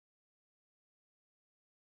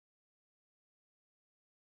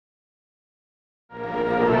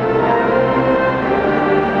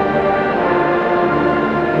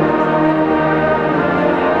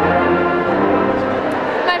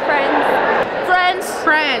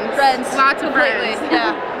Friends. Friends. Lots of Completely. friends.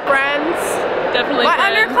 Yeah. Friends. Definitely My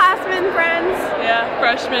friends. underclassmen friends. Yeah,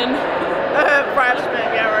 freshmen. Freshmen,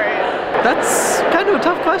 yeah, right. That's kind of a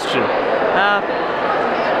tough question.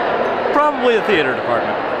 Probably the theater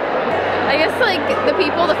department. I guess like the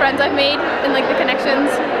people, the friends I've made, and like the connections.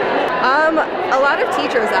 A lot of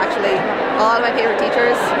teachers actually. A lot of my favorite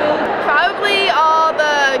teachers. Probably all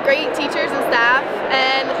the great teachers and staff,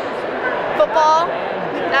 and football.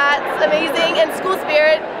 That's amazing, and school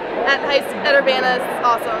spirit at Urbana is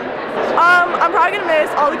awesome. I'm probably gonna miss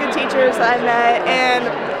all the good teachers that I met and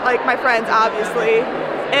like my friends, obviously,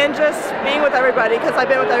 and just being with everybody because I've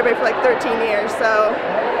been with everybody for like 13 years. So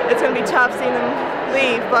it's gonna be tough seeing them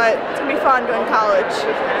leave, but it's gonna be fun going to college.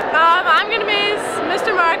 I'm gonna miss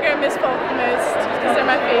Mr. Marker and Miss Polk the most because they're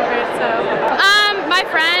my favorite. So My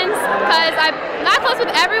friends, because I'm not close with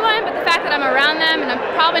everyone, but the fact that I'm around them, and I'm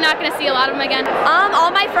probably not going to see a lot of them again. All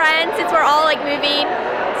my friends, since we're all like moving,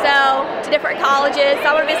 so to different colleges.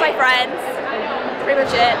 So I'm gonna miss my friends. That's pretty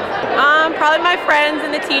much it. probably my friends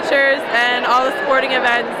and the teachers and all the sporting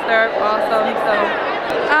events. They're awesome. So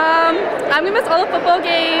I'm going to miss all the football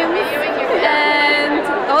games, and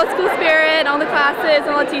all the school spirit, all the classes,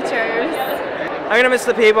 and all the teachers. I'm gonna miss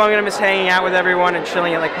the people. I'm gonna miss hanging out with everyone and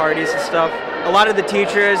chilling at like parties and stuff. A lot of the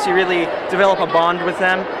teachers, you really develop a bond with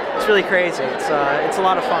them. It's really crazy. It's a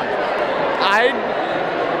lot of fun.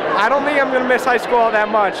 I don't think I'm gonna miss high school all that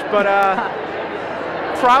much, but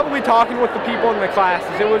probably talking with the people in the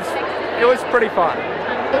classes. It was pretty fun.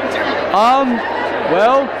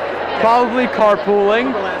 Well, probably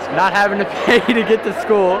carpooling, not having to pay to get to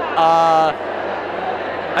school.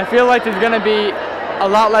 I feel like there's gonna be a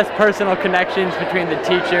lot less personal connections between the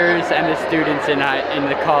teachers and the students in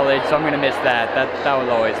the college, so I'm gonna miss that. That was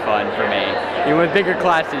always fun for me. Even with bigger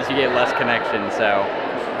classes, you get less connections. So,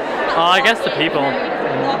 I guess the people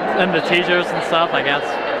and the teachers and stuff. I guess.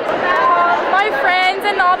 my friends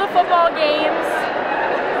and all the football games.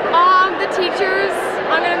 The teachers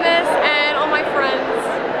I'm gonna miss and all my friends.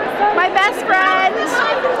 My best friend. This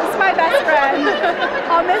is my best friend.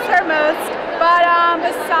 I'll miss her most. But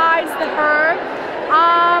besides her.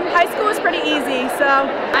 High school was pretty easy, so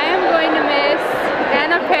I am going to miss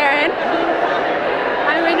Anna Parent.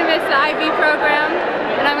 I'm going to miss the IB program,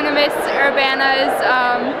 and I'm going to miss Urbana's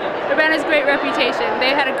great reputation.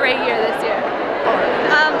 They had a great year this year.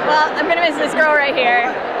 Well, I'm gonna miss this girl right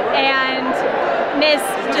here and miss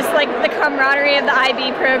just like the camaraderie of the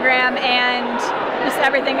IB program and just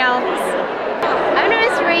everything else. I'm going to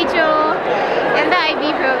miss Rachel and the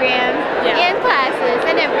IB program, and classes,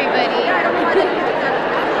 and everybody.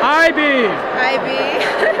 IB.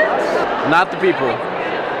 Not the people.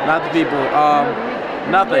 Not the people.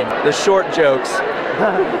 Nothing. The short jokes.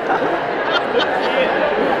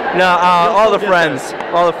 No, all the friends.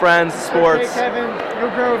 All the friends, sports. Okay, Kevin,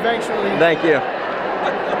 you'll grow eventually. Thank you.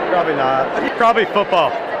 Probably not. Probably football.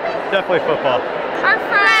 Definitely football. Our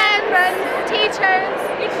friends, teachers,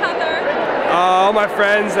 each other. All my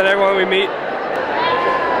friends and everyone we meet.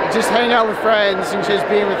 Just hanging out with friends and just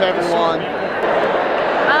being with everyone.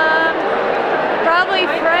 Probably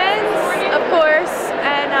friends, of course,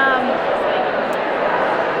 and I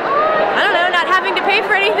don't know, not having to pay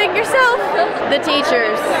for anything yourself. The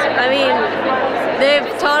teachers. I mean, they've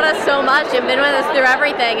taught us so much and been with us through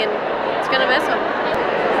everything, and it's gonna miss them.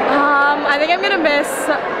 I think I'm gonna miss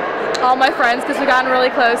all my friends because we've gotten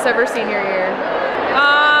really close over senior year.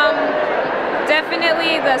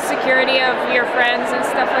 Definitely the security of your friends and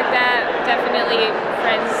stuff like that. Definitely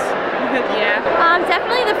friends. Yeah.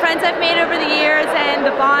 Definitely the friends I've made over the years and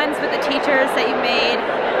the bonds with the teachers that you've made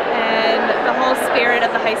and the whole spirit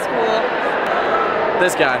of the high school.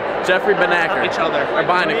 This guy, Jeffrey Banacker. Each other. Or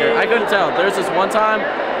Binacker. I couldn't tell. There's this one time,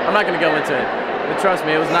 I'm not gonna go into it, but trust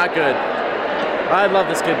me, it was not good. I love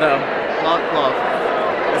this kid though. Love.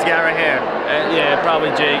 This guy right here. Yeah,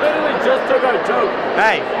 probably Jake. Literally just took our joke.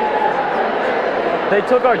 Hey. They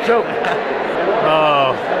took our joke.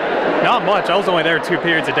 Not much. I was only there 2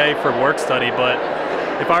 periods a day for work study, but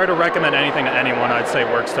if I were to recommend anything to anyone, I'd say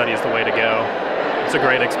work study is the way to go. It's a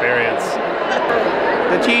great experience.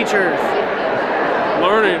 The teachers.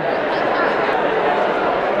 Learning.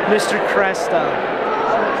 Mr. Cresta.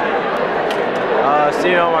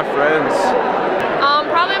 Seeing all my friends.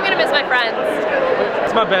 Probably I'm gonna miss my friends.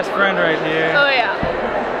 That's my best friend right here. Oh yeah.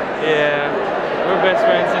 Yeah. We're best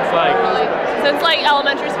friends Since like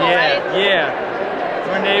elementary school, right? Yeah.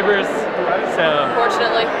 We're neighbors, so.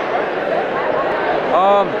 Fortunately.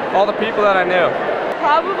 All the people that I knew.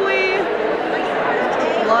 Probably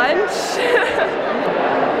lunch.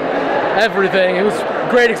 Everything. It was a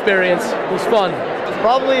great experience. It was fun.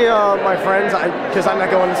 Probably my friends, because I'm not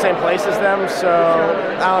going to the same place as them, so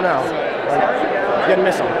I don't know. Like, gonna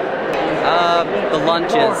miss them. The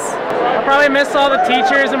lunches. I'll probably miss all the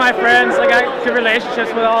teachers and my friends. I got good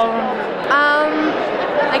relationships with all of them.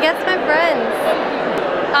 I guess my friends.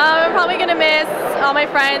 I'm probably gonna miss all my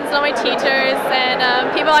friends and all my teachers and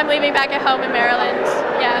people I'm leaving back at home in Maryland.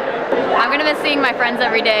 Yeah. I'm gonna miss seeing my friends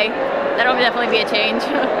every day. That'll definitely be a change.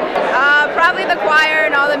 Probably the choir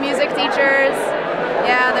and all the music teachers.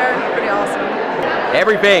 Yeah, they're pretty awesome.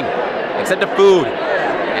 Everything except the food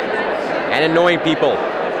and annoying people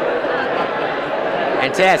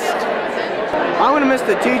and tests. I'm gonna miss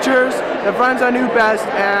the teachers, the friends I knew best,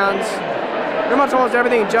 and pretty much almost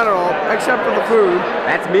everything in general, except for the food.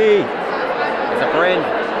 That's me. As a friend.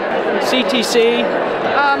 CTC.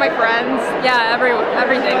 My friends. Yeah,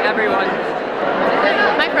 everything, everyone.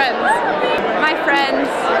 My friends. My friends.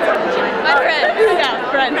 My friends. Yeah,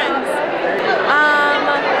 friends.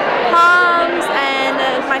 Homes and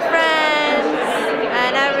my friends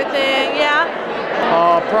and everything, yeah.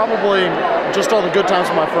 Probably just all the good times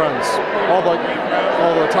with my friends. All the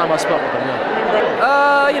time I spent with them.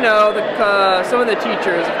 Yeah. You know, some of the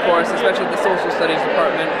teachers, of course, especially the social studies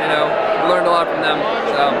department. You know, we learned a lot from them.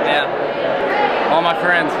 So yeah. All my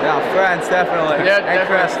friends. Yeah, friends, definitely. Yeah, and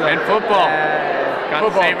Crystal. And football. Got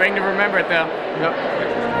football. the same ring to remember it though. Yep.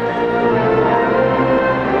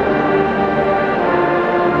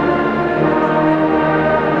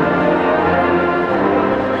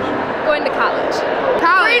 Going to college.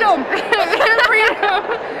 Freedom! Freedom!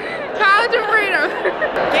 College and freedom!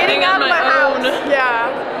 Getting out of my house. Yeah.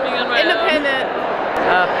 Being on my Independent.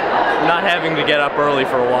 Not having to get up early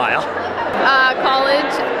for a while.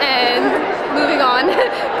 College and moving on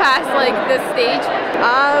past like this stage.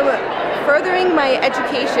 Furthering my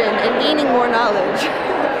education and gaining more knowledge.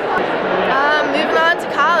 Moving on to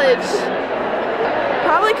college.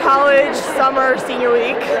 Probably college, summer, senior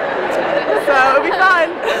week. So it'll be fun.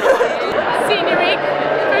 Senior week,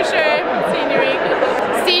 for sure. Senior week.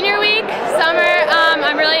 Senior week, summer.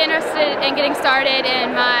 I'm really interested in getting started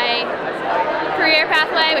in my career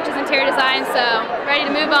pathway, which is interior design. So ready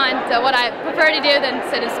to move on to what I prefer to do than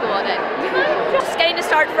sit in school all day. Just getting to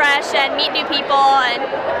start fresh and meet new people and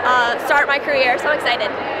start my career. So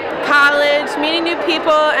excited. College, meeting new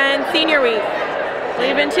people, and senior week.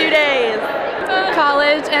 Leave in 2 days.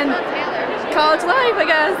 College and college life, I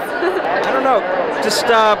guess. I don't know, just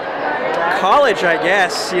college, I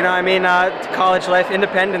guess. You know, I mean, college life,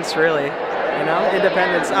 independence, really. You know,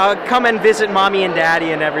 independence. I'll come and visit mommy and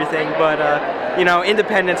daddy and everything, but you know,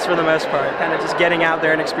 independence for the most part. Kind of just getting out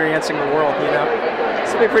there and experiencing the world. You know,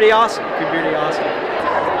 this will be pretty awesome. Could be pretty awesome.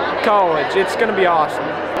 College, it's gonna be awesome.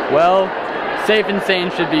 Well, safe and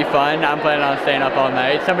sane should be fun. I'm planning on staying up all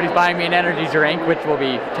night. Somebody's buying me an energy drink, which will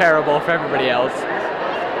be terrible for everybody else.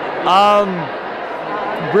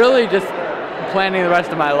 Really just planning the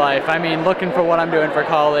rest of my life. I mean, looking for what I'm doing for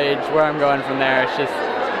college, where I'm going from there. It's just,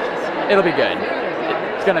 it'll be good.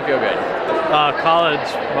 It's gonna feel good. College,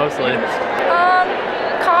 mostly.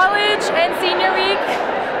 College and senior week.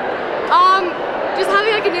 Just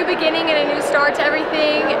having like a new beginning and a new start to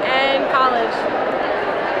everything, and college.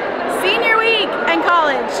 Senior week and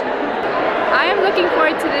college. I am looking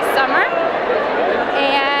forward to this summer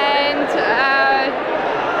and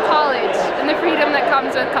college and the freedom that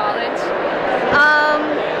comes with college.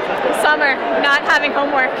 Summer, not having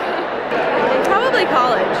homework. Probably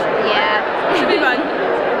college. Yeah. Should be fun.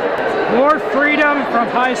 More freedom from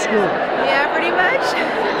high school. Yeah, pretty much.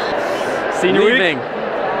 Senior Leaving. week?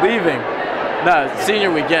 Leaving. No,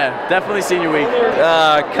 senior week, yeah. Definitely senior week.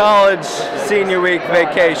 College, senior week,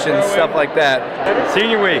 vacations, stuff like that.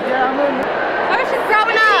 Senior week.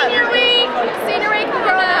 Growing up. Senior week. Senior week.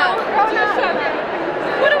 Growing up. Growing up.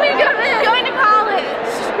 What are we doing? Going to college.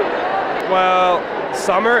 Well,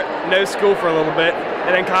 summer, no school for a little bit,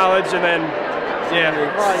 and then college, and then, yeah,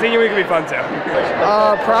 senior week will be fun too.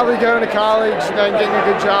 Probably going to college, then getting a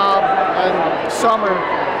good job, and summer,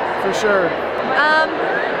 for sure.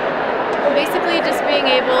 Basically just being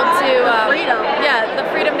able to the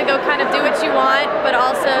freedom to go kind of do what you want, but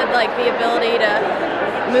also like the ability to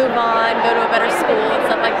move on, go to a better school and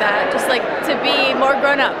stuff like that. Just like to be more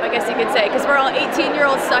grown up, I guess you could say, because we're all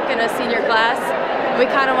 18-year-olds stuck in a senior class. We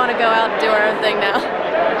kind of want to go out and do our own thing now.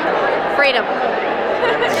 Freedom.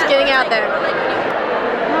 Just getting out there.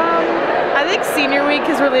 I think senior week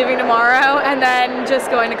because we're leaving tomorrow, and then just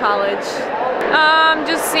going to college.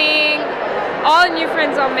 Just seeing all the new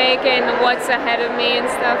friends I'll make and what's ahead of me and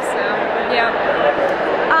stuff. So yeah.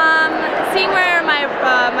 Seeing where my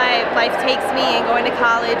life takes me and going to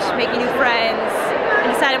college, making new friends,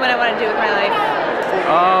 and deciding what I want to do with my life.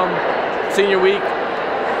 Senior week,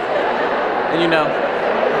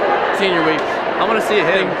 and senior week. I'm gonna see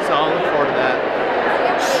him, so I'll look forward to that.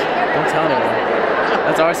 Don't tell anyone.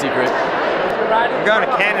 That's our secret. We're going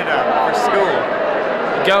to Canada for school.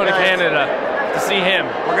 Going to Canada to see him.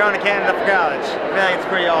 We're going to Canada for college. I feel like it's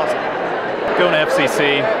pretty awesome. Going to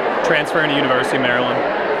FCC, transferring to University of Maryland.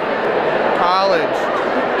 College,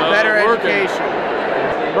 better education.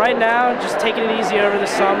 Right now, just taking it easy over the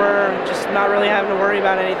summer, just not really having to worry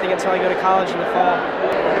about anything until I go to college in the fall.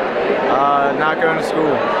 Not going to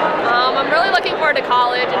school. I'm really looking forward to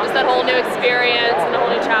college and just that whole new experience and a whole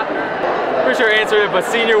new chapter. Pretty sure I answered it, but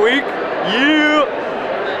senior week? Yeah!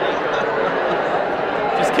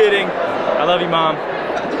 Just kidding. I love you, Mom.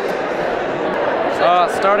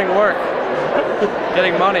 Starting work.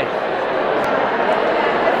 Getting money.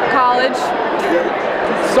 College.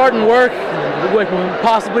 Starting work.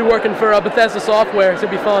 Possibly working for Bethesda Software. It's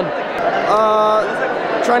gonna be fun.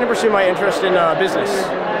 Trying to pursue my interest in business.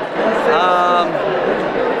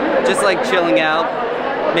 Just like chilling out.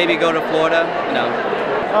 Maybe go to Florida.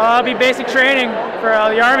 I'll be basic training for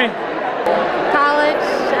the Army. College,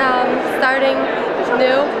 starting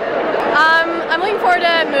new. I'm looking forward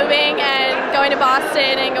to moving and going to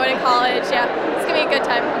Boston and going to college. Yeah, it's gonna be a good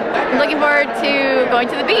time. I'm looking forward to going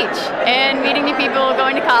to the beach and meeting new people,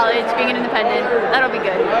 going to college, being an independent. That'll be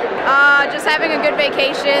good. Just having a good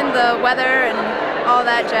vacation, the weather and all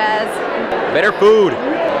that jazz. Better food.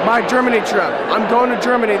 My Germany trip. I'm going to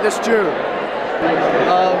Germany this June.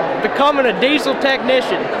 Becoming a diesel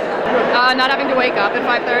technician. Not having to wake up at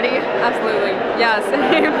 5:30. Absolutely. Yeah,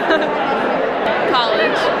 same.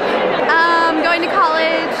 College. Going to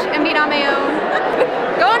college and being on my own.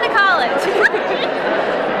 Going to college.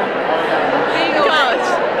 Being away. College.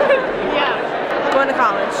 Yeah. Going to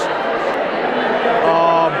college.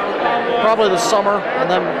 Probably the summer and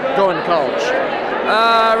then going to college.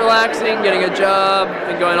 Relaxing, getting a job,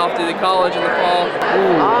 and going off to the college in the fall.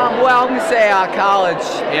 Well, I'm gonna say college.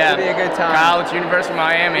 Yeah. It'll be a good time. College, University of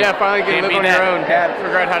Miami. Yeah, finally get to live on your own.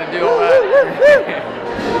 Figure out how to do all that.